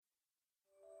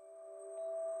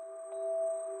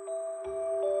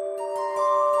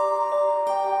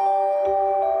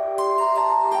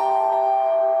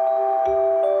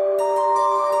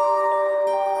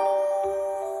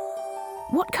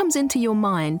comes into your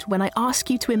mind when I ask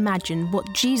you to imagine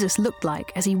what Jesus looked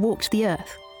like as he walked the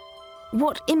earth?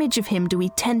 What image of him do we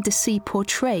tend to see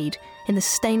portrayed in the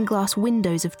stained glass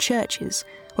windows of churches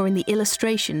or in the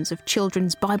illustrations of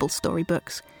children's Bible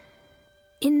storybooks?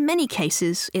 In many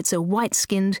cases, it's a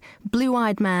white-skinned,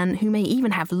 blue-eyed man who may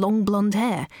even have long blonde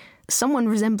hair, someone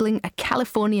resembling a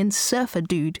Californian surfer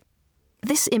dude.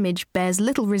 This image bears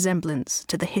little resemblance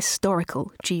to the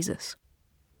historical Jesus.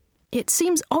 It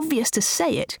seems obvious to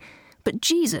say it, but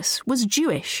Jesus was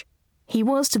Jewish. He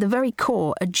was to the very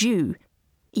core a Jew.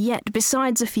 Yet,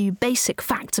 besides a few basic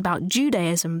facts about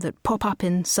Judaism that pop up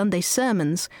in Sunday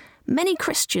sermons, many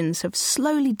Christians have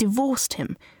slowly divorced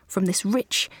him from this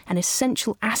rich and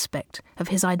essential aspect of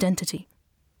his identity.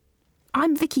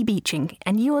 I'm Vicky Beeching,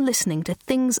 and you're listening to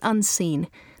Things Unseen,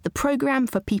 the programme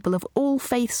for people of all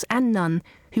faiths and none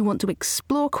who want to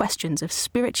explore questions of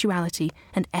spirituality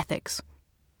and ethics.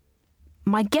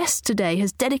 My guest today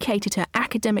has dedicated her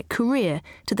academic career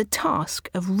to the task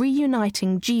of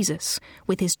reuniting Jesus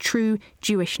with his true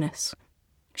Jewishness.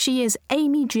 She is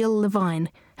Amy Jill Levine,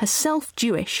 herself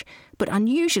Jewish, but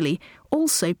unusually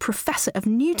also Professor of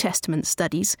New Testament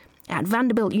Studies at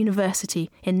Vanderbilt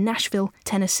University in Nashville,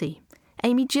 Tennessee.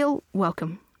 Amy Jill,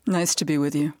 welcome. Nice to be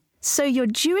with you. So you're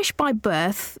Jewish by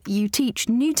birth, you teach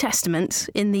New Testament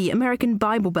in the American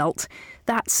Bible Belt.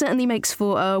 That certainly makes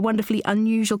for a wonderfully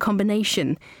unusual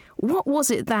combination. What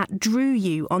was it that drew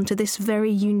you onto this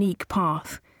very unique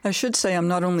path? I should say I'm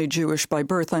not only Jewish by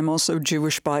birth, I'm also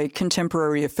Jewish by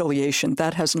contemporary affiliation.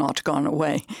 That has not gone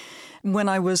away. When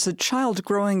I was a child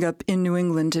growing up in New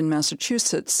England in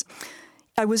Massachusetts,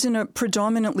 I was in a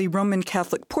predominantly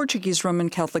Portuguese Roman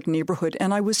Catholic neighborhood,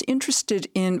 and I was interested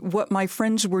in what my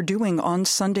friends were doing on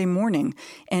Sunday morning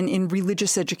and in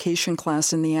religious education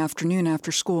class in the afternoon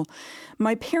after school.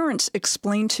 My parents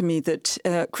explained to me that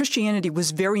Christianity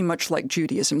was very much like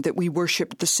Judaism, that we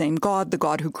worshiped the same God, the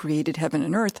God who created heaven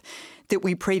and earth, that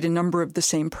we prayed a number of the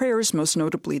same prayers, most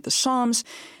notably the Psalms,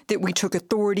 that we took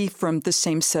authority from the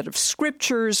same set of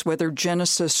scriptures, whether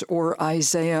Genesis or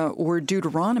Isaiah or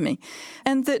Deuteronomy,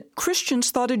 and that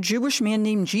Christians thought a Jewish man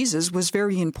named Jesus was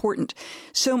very important.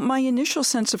 So my initial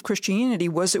sense of Christianity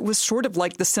was it was sort of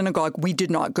like the synagogue we did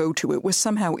not go to. It was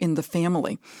somehow in the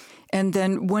family. And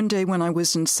then one day when I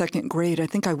was in second grade, I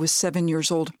think I was 7 years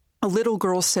old, a little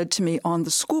girl said to me on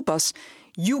the school bus,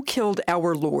 "You killed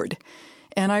our Lord."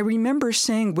 And I remember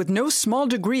saying with no small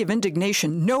degree of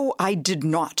indignation, "No, I did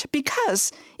not,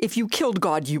 because if you killed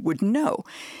God, you would know."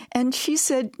 And she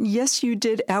said, "Yes, you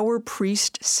did. Our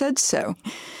priest said so."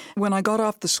 When I got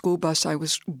off the school bus, I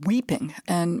was weeping,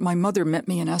 and my mother met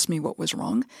me and asked me what was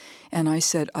wrong. And I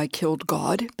said, "I killed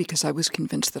God," because I was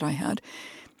convinced that I had.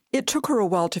 It took her a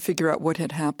while to figure out what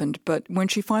had happened, but when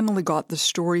she finally got the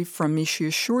story from me, she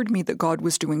assured me that God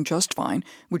was doing just fine,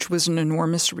 which was an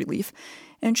enormous relief,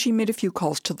 and she made a few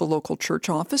calls to the local church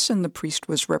office, and the priest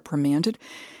was reprimanded.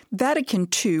 Vatican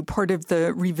II, part of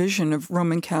the revision of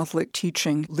Roman Catholic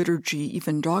teaching, liturgy,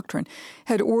 even doctrine,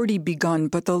 had already begun,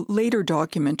 but the later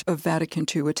document of Vatican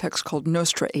II, a text called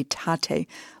Nostra Aetate,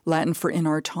 Latin for In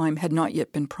Our Time, had not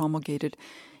yet been promulgated.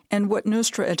 And what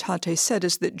Nostra Aetate said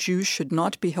is that Jews should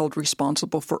not be held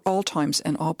responsible for all times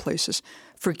and all places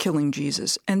for killing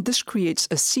Jesus. And this creates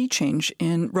a sea change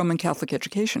in Roman Catholic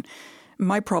education.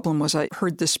 My problem was I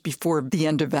heard this before the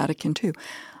end of Vatican II.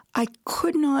 I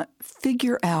could not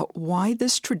figure out why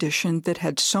this tradition that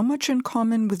had so much in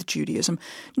common with Judaism,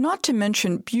 not to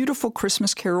mention beautiful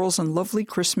Christmas carols and lovely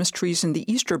Christmas trees and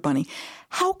the Easter bunny,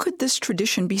 how could this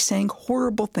tradition be saying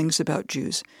horrible things about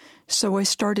Jews? So I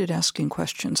started asking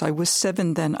questions. I was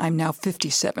 7 then, I'm now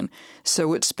 57,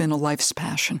 so it's been a life's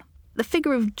passion. The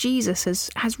figure of Jesus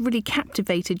has really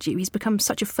captivated you. He's become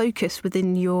such a focus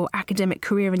within your academic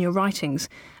career and your writings.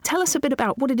 Tell us a bit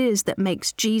about what it is that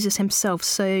makes Jesus himself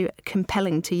so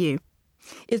compelling to you.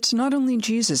 It's not only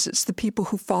Jesus, it's the people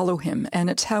who follow him, and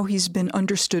it's how he's been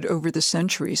understood over the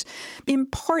centuries. In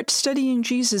part, studying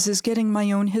Jesus is getting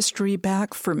my own history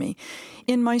back for me.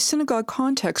 In my synagogue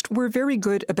context, we're very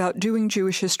good about doing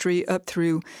Jewish history up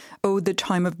through, the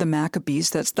time of the Maccabees.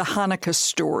 That's the Hanukkah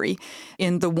story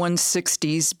in the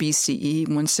 160s BCE,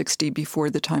 160 before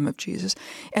the time of Jesus.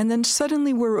 And then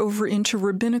suddenly we're over into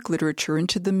rabbinic literature,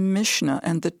 into the Mishnah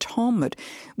and the Talmud,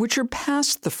 which are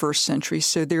past the first century,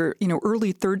 so they're,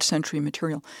 early 3rd century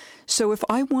material. So if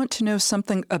I want to know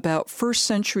something about first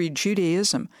century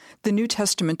Judaism, the New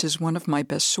Testament is one of my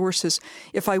best sources.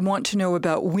 If I want to know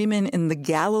about women in the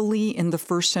Galilee in the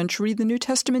first century, the New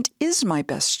Testament is my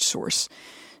best source.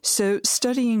 So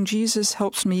studying Jesus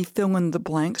helps me fill in the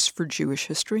blanks for Jewish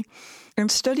history. And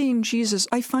studying Jesus,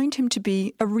 I find him to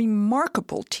be a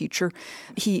remarkable teacher.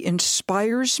 He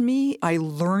inspires me. I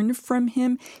learn from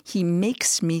him. He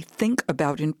makes me think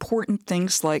about important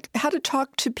things like how to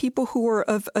talk to people who are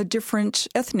of a different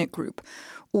ethnic group,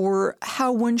 or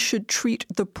how one should treat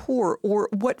the poor, or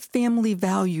what family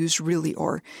values really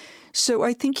are. So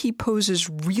I think he poses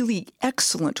really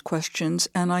excellent questions,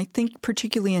 and I think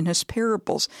particularly in his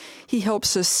parables, he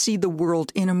helps us see the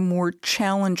world in a more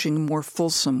challenging, more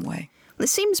fulsome way. It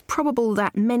seems probable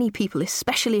that many people,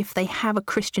 especially if they have a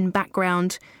Christian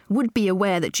background, would be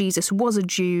aware that Jesus was a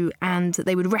Jew and that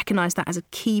they would recognise that as a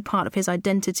key part of his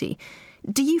identity.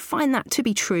 Do you find that to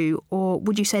be true, or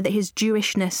would you say that his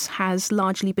Jewishness has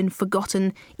largely been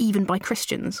forgotten even by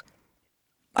Christians?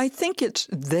 I think it's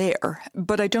there,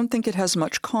 but I don't think it has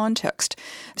much context.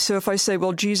 So if I say,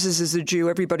 well, Jesus is a Jew,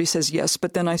 everybody says yes,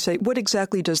 but then I say, what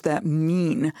exactly does that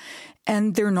mean?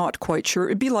 And they're not quite sure.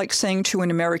 It'd be like saying to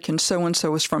an American,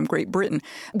 so-and-so is from Great Britain.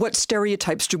 What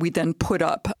stereotypes do we then put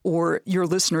up? Or your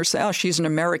listeners say, oh, she's an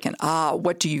American.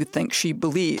 What do you think she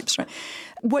believes? Right?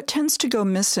 What tends to go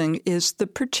missing is the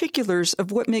particulars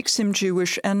of what makes him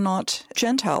Jewish and not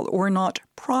Gentile, or not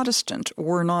Protestant,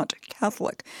 or not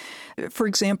Catholic. For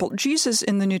example, Jesus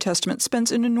in the New Testament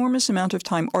spends an enormous amount of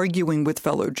time arguing with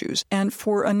fellow Jews. And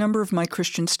for a number of my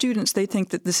Christian students, they think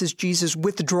that this is Jesus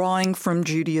withdrawing from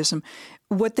Judaism.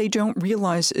 What they don't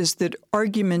realize is that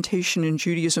argumentation in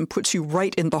Judaism puts you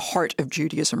right in the heart of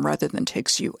Judaism rather than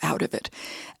takes you out of it.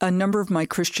 A number of my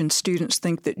Christian students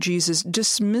think that Jesus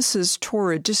dismisses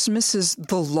Torah, dismisses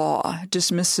the law,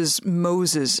 dismisses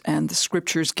Moses and the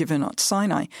scriptures given at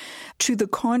Sinai. To the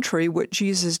contrary, what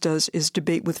Jesus does is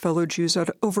debate with fellow Jews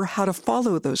over how to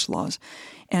follow those laws.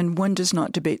 And one does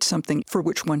not debate something for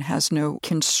which one has no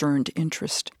concerned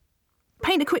interest.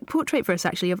 Paint a quick portrait for us,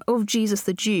 actually, of Jesus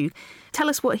the Jew. Tell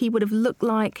us what he would have looked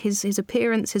like, his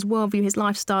appearance, his worldview, his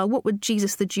lifestyle. What would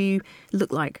Jesus the Jew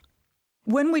look like?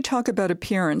 When we talk about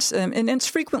appearance, and it's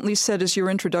frequently said, as your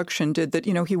introduction did, that,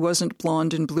 he wasn't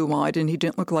blonde and blue-eyed and he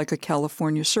didn't look like a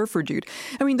California surfer dude.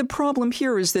 I mean, the problem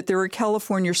here is that there are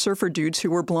California surfer dudes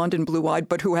who are blonde and blue-eyed,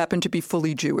 but who happen to be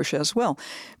fully Jewish as well,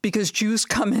 because Jews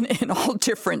come in all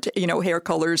different, hair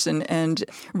colors and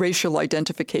racial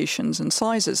identifications and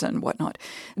sizes and whatnot.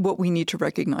 What we need to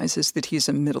recognize is that he's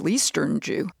a Middle Eastern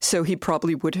Jew, so he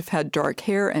probably would have had dark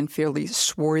hair and fairly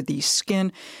swarthy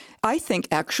skin. I think,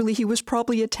 actually, he was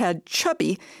probably a tad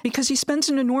chubby because he spends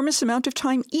an enormous amount of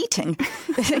time eating.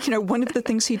 One of the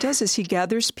things he does is he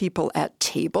gathers people at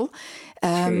table.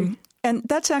 And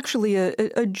that's actually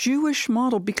a Jewish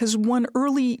model, because one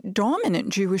early dominant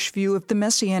Jewish view of the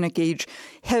Messianic age,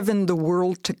 heaven, the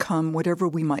world to come, whatever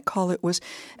we might call it, was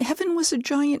heaven was a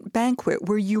giant banquet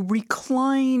where you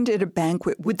reclined at a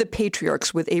banquet with the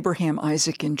patriarchs, with Abraham,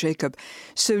 Isaac, and Jacob.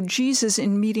 So Jesus,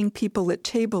 in meeting people at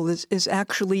table, is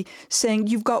actually saying,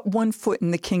 you've got one foot in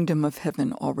the kingdom of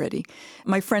heaven already.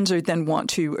 My friends are then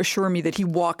want to assure me that he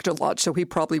walked a lot, so he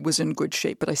probably was in good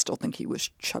shape, but I still think he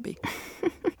was chubby.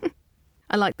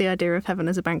 I like the idea of heaven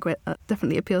as a banquet. That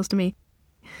definitely appeals to me.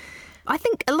 I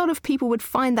think a lot of people would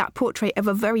find that portrait of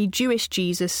a very Jewish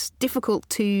Jesus difficult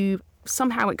to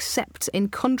somehow accept in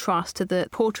contrast to the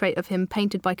portrait of him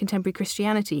painted by contemporary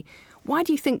Christianity. Why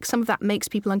do you think some of that makes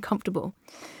people uncomfortable?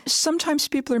 Sometimes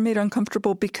people are made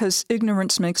uncomfortable because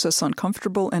ignorance makes us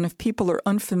uncomfortable, and if people are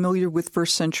unfamiliar with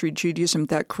first century Judaism,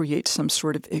 that creates some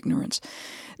sort of ignorance.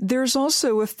 There's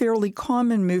also a fairly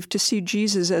common move to see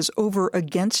Jesus as over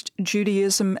against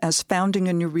Judaism, as founding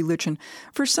a new religion.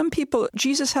 For some people,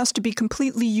 Jesus has to be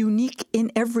completely unique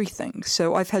in everything.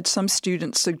 So I've had some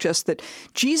students suggest that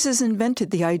Jesus invented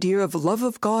the idea of love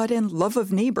of God and love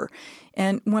of neighbor.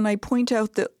 And when I point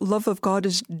out that love of God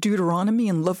is Deuteronomy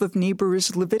and love of neighbor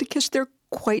is Leviticus, they're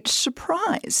quite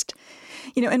surprised.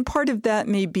 And part of that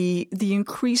may be the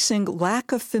increasing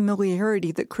lack of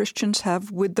familiarity that Christians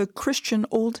have with the Christian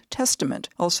Old Testament,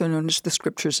 also known as the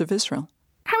Scriptures of Israel.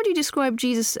 How would you describe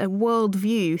Jesus'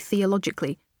 worldview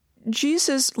theologically?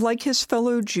 Jesus, like his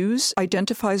fellow Jews,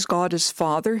 identifies God as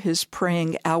Father. His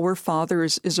praying, Our Father,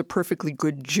 is a perfectly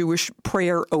good Jewish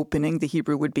prayer opening. The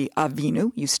Hebrew would be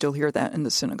Avinu. You still hear that in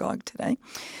the synagogue today.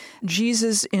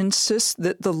 Jesus insists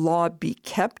that the law be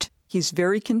kept. He's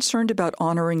very concerned about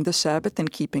honoring the Sabbath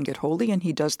and keeping it holy, and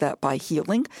he does that by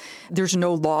healing. There's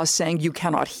no law saying you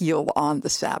cannot heal on the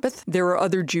Sabbath. There are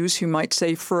other Jews who might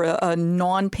say for a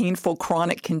non-painful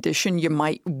chronic condition, you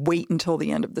might wait until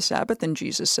the end of the Sabbath, and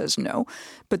Jesus says no.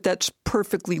 But that's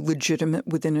perfectly legitimate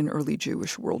within an early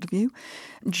Jewish worldview.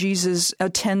 Jesus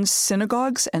attends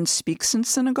synagogues and speaks in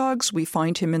synagogues. We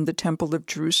find him in the Temple of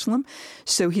Jerusalem.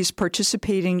 So he's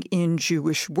participating in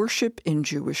Jewish worship, in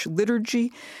Jewish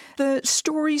liturgy. the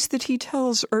stories that he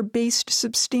tells are based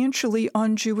substantially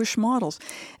on Jewish models.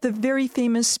 The very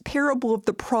famous parable of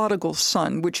the prodigal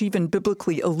son, which even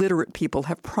biblically illiterate people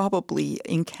have probably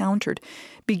encountered,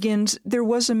 begins, there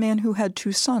was a man who had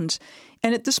 2 sons.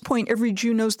 And at this point, every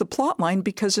Jew knows the plot line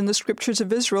because in the scriptures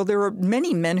of Israel, there are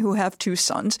many men who have 2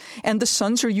 sons, and the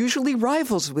sons are usually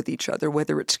rivals with each other,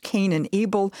 whether it's Cain and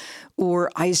Abel, or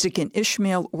Isaac and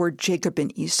Ishmael, or Jacob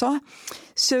and Esau.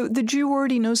 So the Jew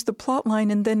already knows the plot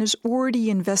line and then is already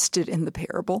invested in the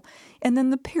parable. And then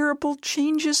the parable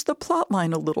changes the plot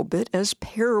line a little bit, as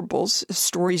parables,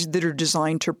 stories that are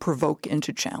designed to provoke and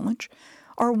to challenge,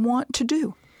 are wont to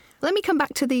do. Let me come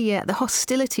back to the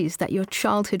hostilities that your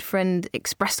childhood friend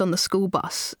expressed on the school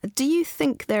bus. Do you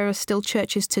think there are still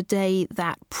churches today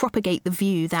that propagate the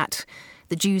view that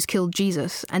the Jews killed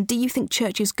Jesus? And do you think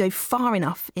churches go far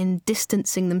enough in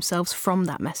distancing themselves from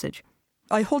that message?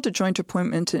 I hold a joint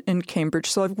appointment in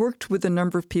Cambridge, so I've worked with a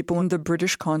number of people in the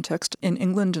British context, in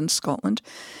England and Scotland,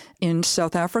 in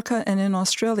South Africa and in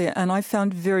Australia, and I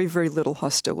found very, very little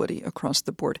hostility across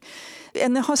the board.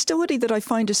 And the hostility that I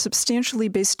find is substantially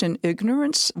based in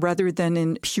ignorance rather than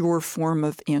in pure form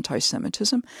of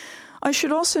anti-Semitism. I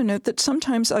should also note that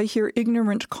sometimes I hear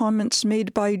ignorant comments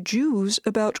made by Jews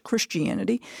about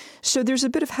Christianity, so there's a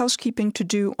bit of housekeeping to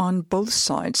do on both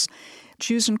sides.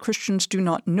 Jews and Christians do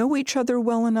not know each other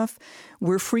well enough.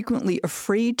 We're frequently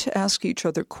afraid to ask each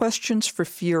other questions for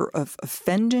fear of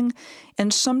offending.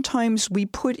 And sometimes we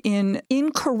put in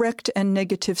incorrect and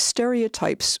negative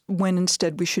stereotypes when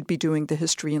instead we should be doing the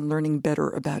history and learning better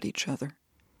about each other.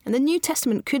 And the New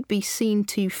Testament could be seen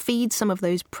to feed some of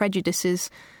those prejudices.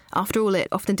 After all, it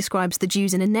often describes the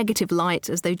Jews in a negative light,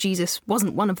 as though Jesus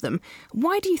wasn't one of them.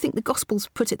 Why do you think the Gospels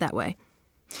put it that way?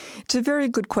 It's a very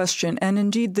good question, and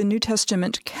indeed the New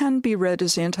Testament can be read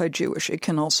as anti-Jewish. It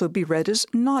can also be read as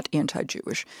not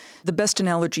anti-Jewish. The best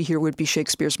analogy here would be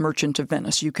Shakespeare's Merchant of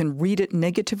Venice. You can read it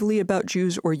negatively about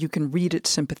Jews, or you can read it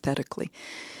sympathetically.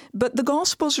 But the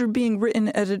Gospels are being written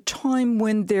at a time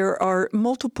when there are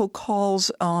multiple calls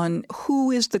on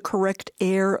who is the correct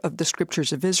heir of the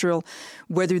Scriptures of Israel,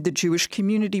 whether the Jewish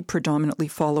community predominantly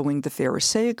following the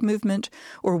Pharisaic movement,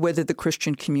 or whether the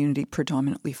Christian community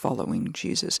predominantly following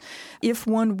Jesus. If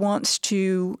one wants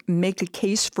to make a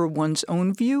case for one's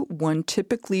own view, one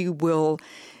typically will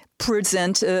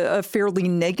present a fairly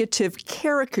negative,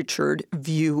 caricatured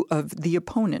view of the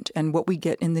opponent. And what we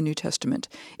get in the New Testament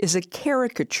is a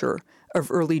caricature of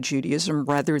early Judaism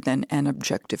rather than an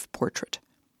objective portrait.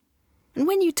 And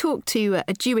when you talk to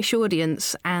a Jewish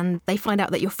audience and they find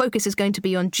out that your focus is going to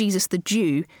be on Jesus the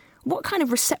Jew, what kind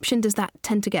of reception does that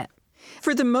tend to get?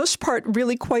 For the most part,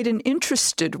 really quite an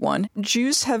interested one.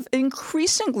 Jews have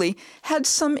increasingly had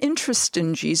some interest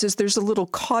in Jesus. There's a little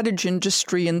cottage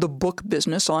industry in the book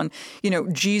business on,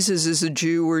 Jesus is a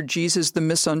Jew, or Jesus the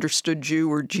misunderstood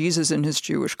Jew, or Jesus in his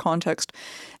Jewish context.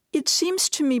 It seems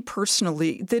to me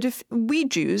personally that if we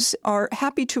Jews are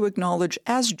happy to acknowledge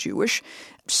as Jewish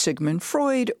Sigmund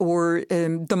Freud or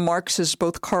the Marxists,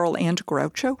 both Karl and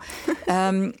Groucho,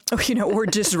 or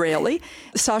Disraeli,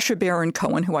 Sacha Baron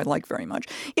Cohen, who I like very much.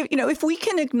 If we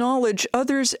can acknowledge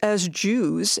others as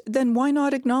Jews, then why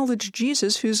not acknowledge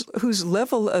Jesus, whose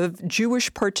level of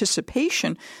Jewish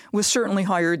participation was certainly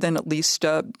higher than at least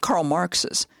Karl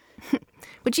Marx's?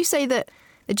 Would you say that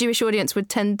the Jewish audience would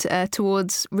tend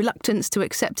towards reluctance to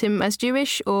accept him as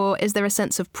Jewish, or is there a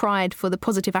sense of pride for the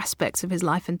positive aspects of his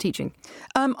life and teaching?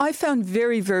 I found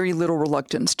very, very little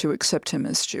reluctance to accept him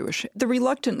as Jewish. The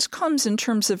reluctance comes in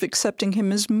terms of accepting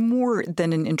him as more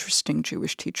than an interesting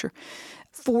Jewish teacher.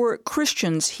 For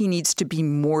Christians, he needs to be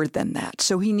more than that.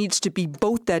 So he needs to be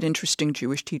both that interesting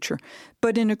Jewish teacher,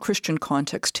 but in a Christian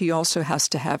context, he also has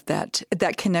to have that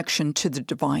connection to the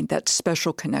divine, that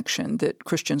special connection that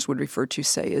Christians would refer to,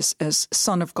 say, as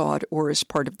Son of God or as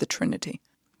part of the Trinity.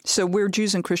 So where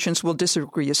Jews and Christians will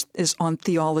disagree is on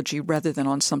theology rather than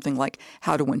on something like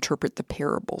how to interpret the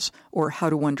parables or how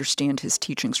to understand his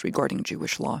teachings regarding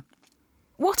Jewish law.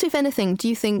 What, if anything, do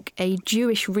you think a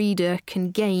Jewish reader can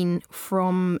gain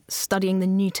from studying the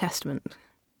New Testament?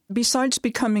 Besides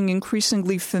becoming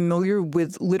increasingly familiar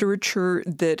with literature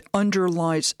that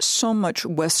underlies so much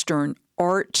Western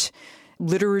art,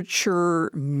 literature,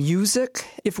 music,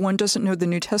 if one doesn't know the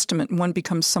New Testament, one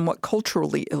becomes somewhat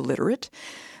culturally illiterate.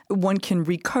 One can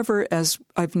recover, as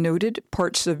I've noted,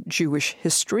 parts of Jewish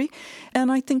history,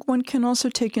 and I think one can also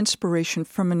take inspiration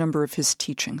from a number of his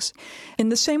teachings. In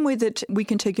the same way that we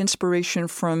can take inspiration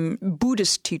from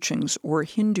Buddhist teachings or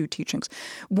Hindu teachings,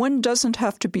 one doesn't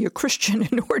have to be a Christian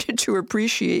in order to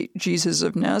appreciate Jesus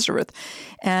of Nazareth.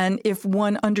 And if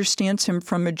one understands him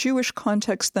from a Jewish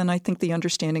context, then I think the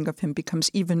understanding of him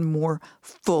becomes even more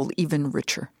full, even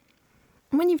richer.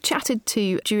 When you've chatted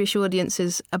to Jewish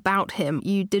audiences about him,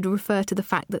 you did refer to the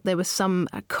fact that there were some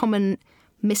common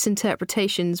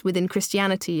misinterpretations within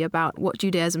Christianity about what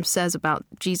Judaism says about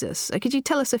Jesus. Could you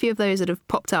tell us a few of those that have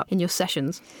popped up in your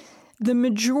sessions? The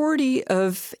majority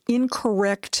of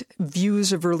incorrect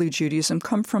views of early Judaism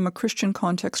come from a Christian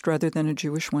context rather than a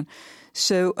Jewish one.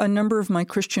 So a number of my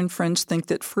Christian friends think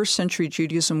that first century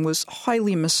Judaism was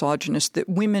highly misogynist, that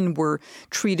women were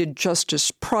treated just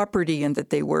as property and that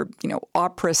they were,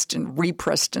 oppressed and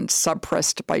repressed and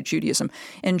suppressed by Judaism.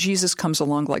 And Jesus comes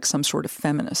along like some sort of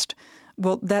feminist.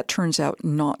 Well, that turns out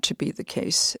not to be the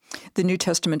case. The New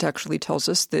Testament actually tells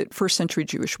us that first century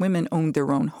Jewish women owned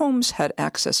their own homes, had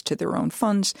access to their own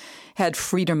funds, had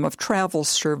freedom of travel,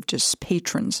 served as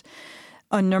patrons.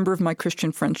 A number of my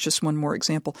Christian friends, just one more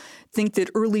example, think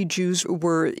that early Jews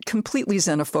were completely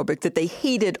xenophobic, that they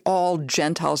hated all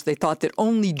Gentiles. They thought that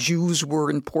only Jews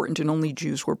were important and only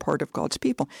Jews were part of God's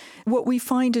people. What we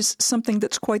find is something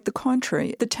that's quite the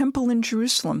contrary. The temple in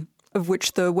Jerusalem, of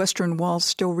which the Western Wall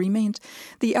still remains,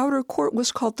 the outer court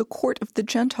was called the Court of the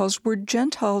Gentiles, where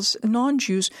Gentiles,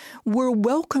 non-Jews, were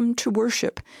welcome to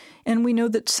worship. And we know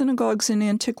that synagogues in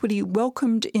antiquity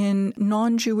welcomed in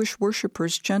non-Jewish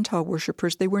worshipers, Gentile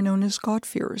worshipers. They were known as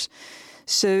God-fearers.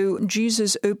 So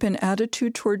Jesus' open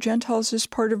attitude toward Gentiles is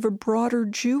part of a broader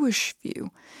Jewish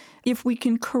view. If we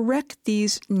can correct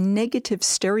these negative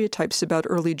stereotypes about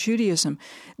early Judaism,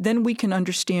 then we can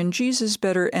understand Jesus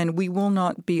better, and we will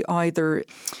not be either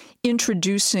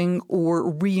introducing or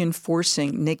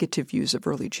reinforcing negative views of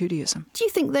early Judaism. Do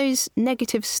you think those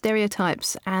negative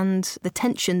stereotypes and the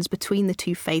tensions between the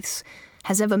two faiths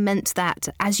has ever meant that,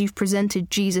 as you've presented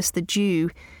Jesus the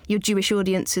Jew, your Jewish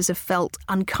audiences have felt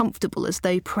uncomfortable, as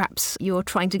though perhaps you're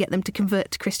trying to get them to convert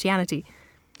to Christianity?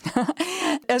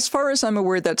 As far as I'm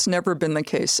aware, that's never been the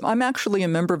case. I'm actually a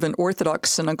member of an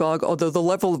Orthodox synagogue, although the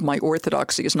level of my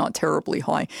orthodoxy is not terribly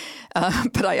high.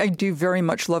 But I do very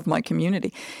much love my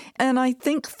community. And I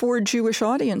think for Jewish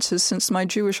audiences, since my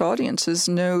Jewish audiences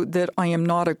know that I am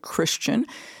not a Christian,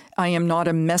 I am not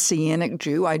a Messianic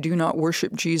Jew, I do not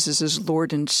worship Jesus as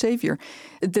Lord and Savior,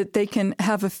 that they can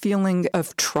have a feeling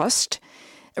of trust.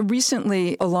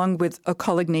 Recently, along with a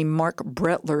colleague named Mark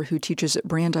Bretler, who teaches at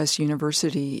Brandeis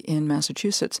University in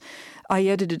Massachusetts, I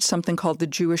edited something called the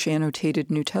Jewish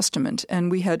Annotated New Testament, and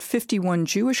we had 51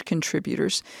 Jewish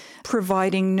contributors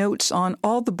providing notes on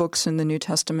all the books in the New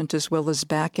Testament, as well as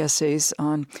back essays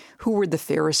on who were the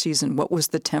Pharisees and what was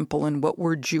the temple and what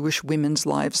were Jewish women's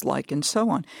lives like and so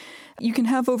on. You can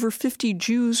have over 50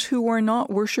 Jews who are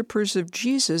not worshipers of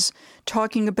Jesus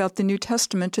talking about the New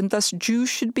Testament, and thus Jews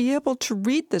should be able to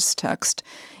read this text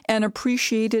and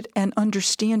appreciate it and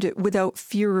understand it without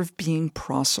fear of being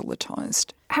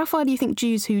proselytized. How far do you think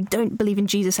Jews who don't believe in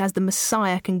Jesus as the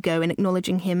Messiah can go in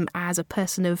acknowledging him as a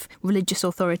person of religious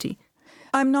authority?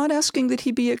 I'm not asking that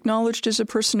he be acknowledged as a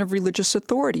person of religious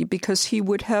authority, because he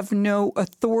would have no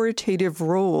authoritative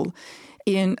role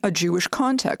in a Jewish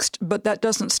context, but that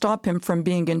doesn't stop him from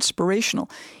being inspirational.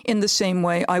 In the same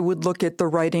way, I would look at the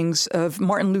writings of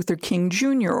Martin Luther King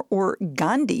Jr. or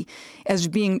Gandhi as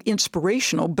being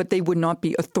inspirational, but they would not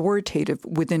be authoritative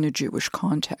within a Jewish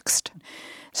context.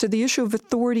 So the issue of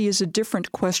authority is a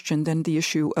different question than the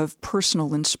issue of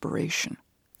personal inspiration.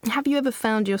 Have you ever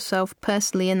found yourself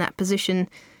personally in that position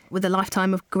with a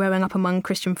lifetime of growing up among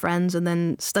Christian friends and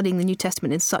then studying the New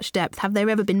Testament in such depth? Have there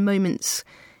ever been moments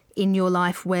in your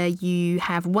life where you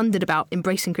have wondered about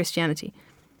embracing Christianity?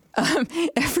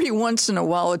 Every once in a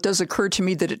while, it does occur to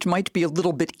me that it might be a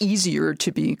little bit easier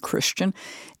to be Christian,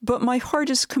 but my heart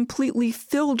is completely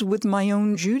filled with my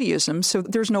own Judaism, so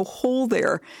there's no hole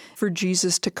there for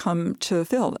Jesus to come to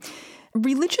fill.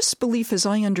 Religious belief, as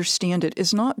I understand it,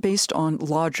 is not based on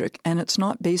logic, and it's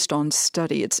not based on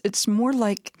study. It's more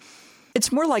like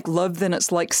love than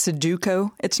it's like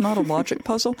Sudoku. It's not a logic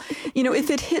puzzle. If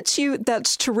it hits you,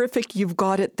 that's terrific. You've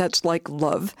got it. That's like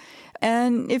love.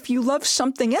 And if you love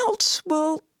something else,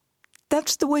 well,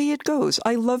 that's the way it goes.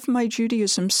 I love my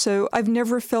Judaism, so I've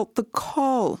never felt the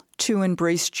call to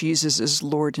embrace Jesus as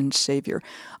Lord and Savior.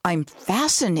 I'm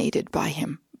fascinated by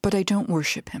him, but I don't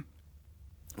worship him.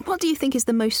 What do you think is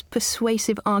the most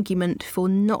persuasive argument for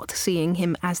not seeing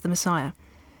him as the Messiah?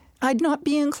 I'd not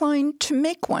be inclined to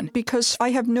make one because I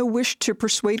have no wish to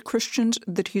persuade Christians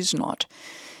that he's not.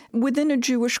 Within a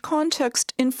Jewish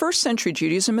context, in first century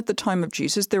Judaism at the time of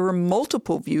Jesus, there were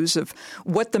multiple views of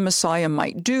what the Messiah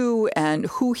might do and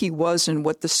who he was and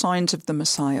what the signs of the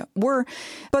Messiah were.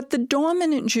 But the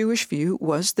dominant Jewish view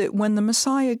was that when the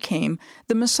Messiah came,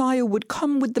 the Messiah would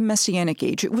come with the Messianic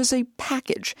age. It was a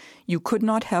package. You could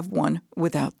not have one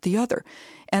without the other.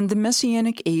 And the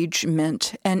Messianic age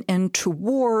meant an end to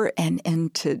war, an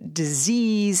end to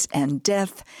disease and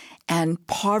death and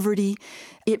poverty.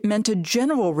 It meant a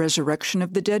general resurrection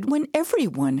of the dead when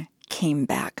everyone came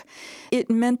back. It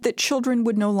meant that children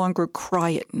would no longer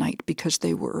cry at night because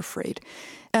they were afraid.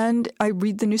 And I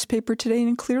read the newspaper today,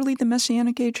 and clearly the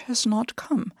Messianic age has not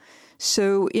come.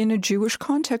 So in a Jewish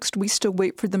context, we still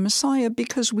wait for the Messiah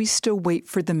because we still wait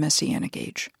for the Messianic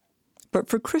age. But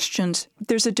for Christians,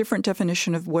 there's a different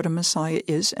definition of what a Messiah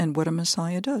is and what a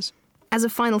Messiah does. As a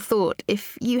final thought,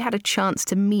 if you had a chance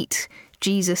to meet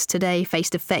Jesus today face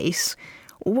to face,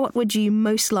 what would you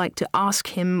most like to ask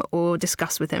him or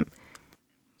discuss with him?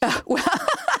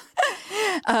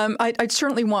 I'd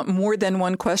certainly want more than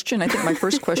one question. I think my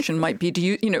first question might be, do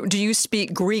you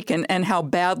speak Greek, and how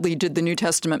badly did the New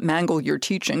Testament mangle your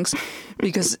teachings?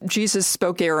 Because Jesus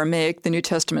spoke Aramaic, the New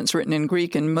Testament's written in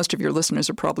Greek, and most of your listeners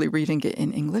are probably reading it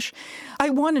in English. I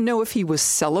want to know if he was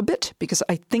celibate, because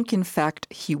I think, in fact,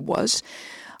 he was.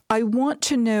 I want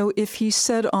to know if he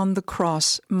said on the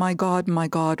cross, my God,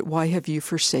 why have you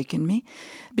forsaken me?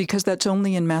 Because that's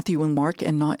only in Matthew and Mark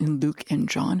and not in Luke and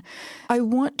John. I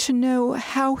want to know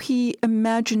how he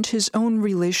imagined his own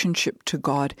relationship to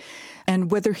God and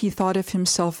whether he thought of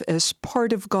himself as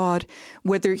part of God,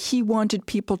 whether he wanted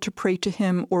people to pray to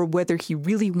him or whether he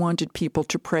really wanted people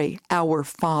to pray, Our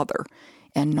Father,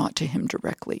 and not to him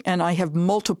directly. And I have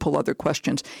multiple other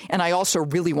questions. And I also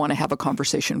really want to have a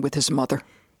conversation with his mother.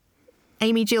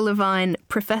 Amy Jill Levine,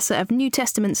 Professor of New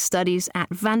Testament Studies at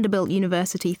Vanderbilt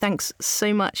University. Thanks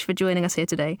so much for joining us here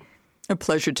today. A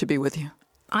pleasure to be with you.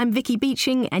 I'm Vicky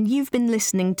Beeching, and you've been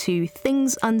listening to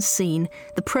Things Unseen,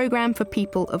 the programme for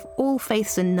people of all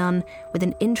faiths and none with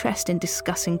an interest in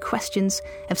discussing questions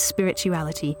of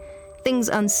spirituality. Things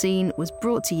Unseen was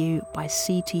brought to you by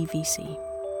CTVC.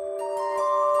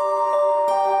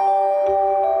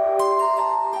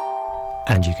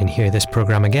 And you can hear this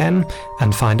programme again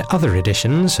and find other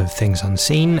editions of Things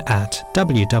Unseen at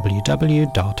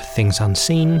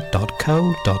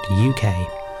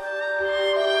www.thingsunseen.co.uk.